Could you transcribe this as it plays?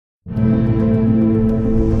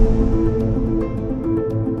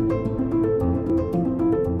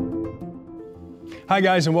Hi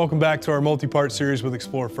guys, and welcome back to our multi-part series with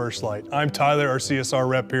Explore FirstLight. I'm Tyler, our CSR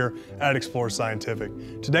rep here at Explore Scientific.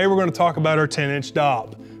 Today we're going to talk about our 10-inch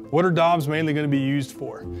dob. What are dobs mainly going to be used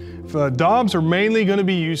for? Dobs are mainly going to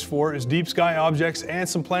be used for is deep sky objects and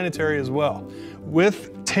some planetary as well.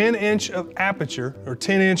 With 10-inch of aperture or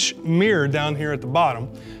 10-inch mirror down here at the bottom,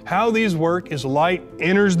 how these work is light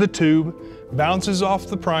enters the tube, bounces off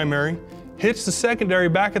the primary, hits the secondary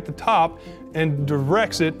back at the top, and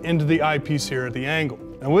directs it into the eyepiece here at the angle.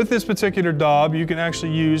 Now with this particular dob, you can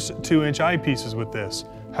actually use 2-inch eyepieces with this.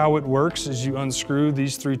 How it works is you unscrew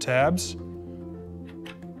these 3 tabs,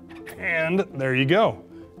 and there you go.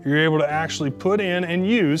 You're able to actually put in and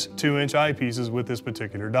use 2-inch eyepieces with this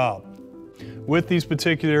particular dob. With these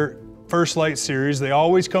particular FirstLight series, they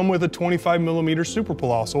always come with a 25mm super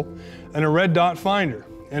colossal and a red dot finder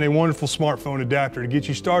and a wonderful smartphone adapter to get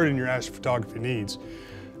you started in your astrophotography needs.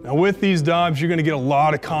 Now with these dobs, you're going to get a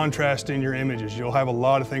lot of contrast in your images. You'll have a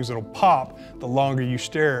lot of things that'll pop the longer you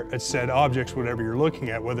stare at said objects, whatever you're looking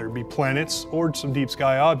at, whether it be planets or some deep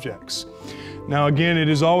sky objects. Now again, it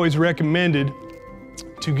is always recommended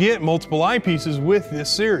to get multiple eyepieces with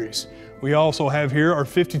this series. We also have here our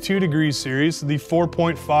 52 degrees series, the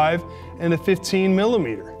 4.5 and the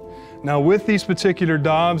 15mm. Now with these particular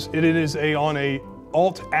dobs, it is on a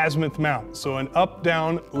alt azimuth mount, so an up,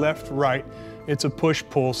 down, left, right. It's a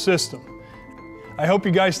push-pull system. I hope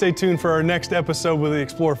you guys stay tuned for our next episode with the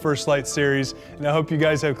Explore FirstLight series, and I hope you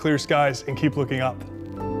guys have clear skies and keep looking up.